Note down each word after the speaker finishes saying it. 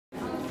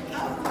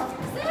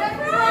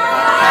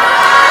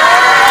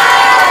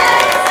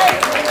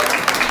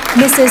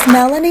Mrs.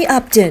 Melanie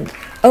Upton,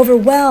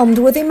 overwhelmed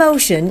with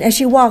emotion as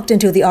she walked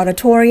into the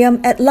auditorium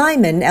at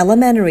Lyman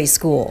Elementary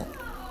School.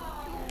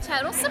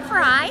 Total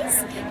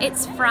surprise.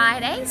 It's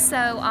Friday, so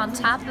on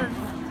top of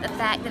the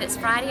fact that it's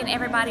Friday and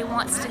everybody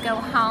wants to go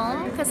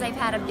home because they've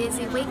had a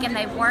busy week and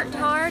they've worked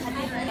hard,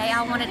 they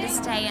all wanted to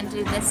stay and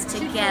do this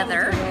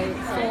together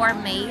for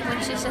me,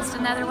 which is just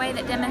another way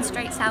that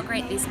demonstrates how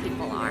great these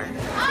people are.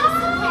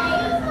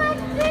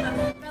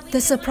 The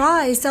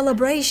surprise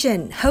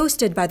celebration,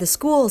 hosted by the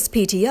school's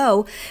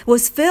PTO,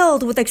 was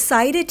filled with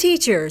excited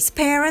teachers,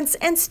 parents,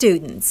 and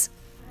students.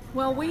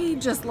 Well, we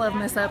just love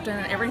Miss Upton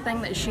and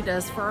everything that she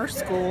does for our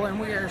school, and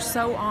we are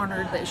so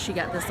honored that she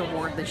got this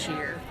award this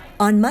year.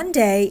 On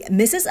Monday,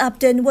 Mrs.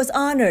 Upton was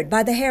honored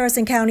by the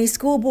Harrison County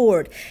School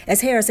Board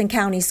as Harrison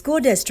County School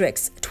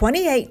District's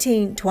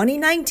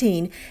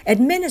 2018-2019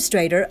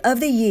 Administrator of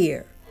the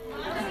Year.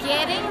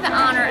 Getting the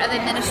honor of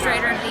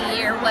Administrator of the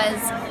Year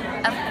was,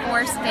 of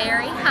course,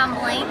 very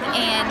humbling,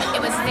 and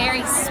it was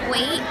very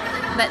sweet,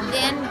 but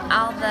then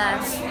all the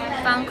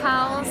phone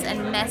calls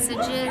and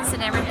messages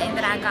and everything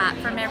that I got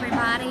from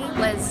everybody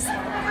was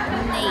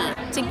neat.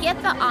 To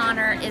get the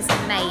honor is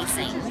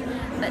amazing,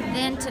 but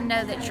then to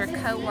know that your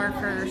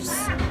coworkers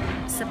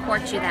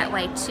support you that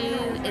way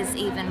too is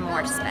even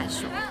more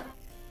special.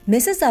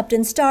 Mrs.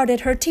 Upton started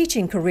her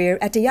teaching career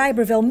at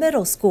D'Iberville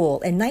Middle School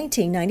in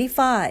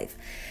 1995.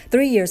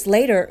 3 years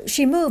later,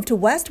 she moved to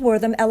West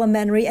Wortham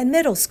Elementary and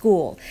Middle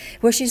School,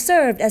 where she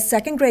served as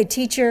second-grade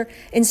teacher,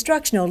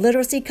 instructional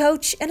literacy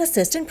coach, and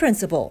assistant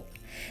principal.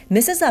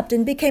 Mrs.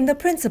 Upton became the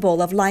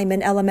principal of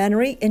Lyman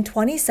Elementary in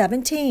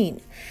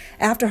 2017.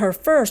 After her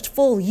first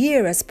full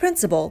year as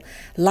principal,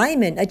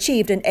 Lyman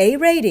achieved an A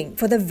rating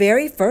for the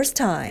very first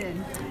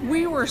time.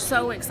 We were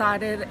so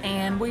excited,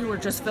 and we were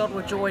just filled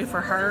with joy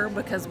for her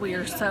because we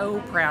are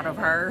so proud of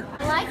her.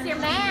 I like your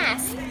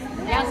mask.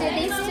 Y'all did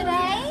these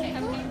today?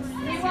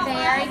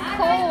 Very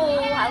cool.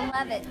 I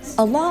love it.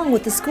 Along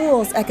with the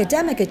school's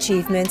academic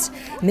achievements,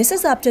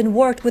 Mrs. Upton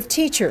worked with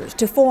teachers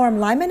to form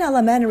Lyman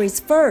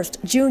Elementary's first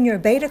Junior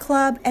Beta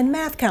Club and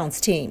Math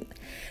Counts team.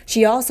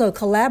 She also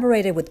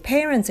collaborated with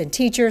parents and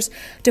teachers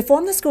to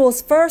form the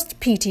school's first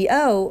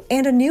PTO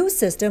and a new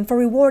system for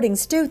rewarding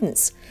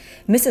students.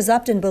 Mrs.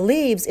 Upton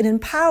believes in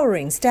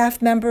empowering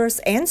staff members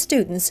and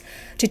students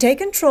to take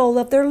control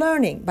of their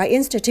learning by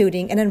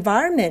instituting an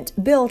environment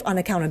built on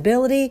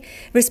accountability,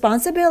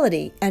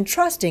 responsibility, and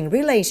trusting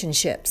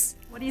relationships.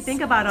 What do you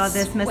think about all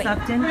this, Miss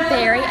Upton?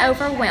 Very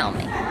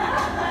overwhelming.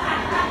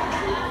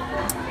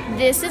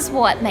 This is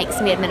what makes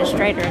me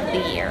Administrator of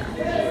the Year.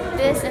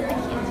 This and the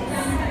kids.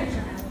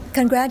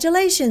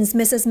 Congratulations,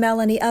 Mrs.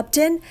 Melanie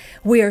Upton.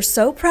 We are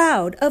so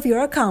proud of your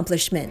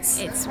accomplishments.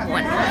 It's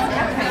wonderful.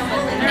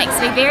 It makes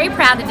me very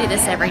proud to do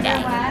this every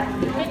day.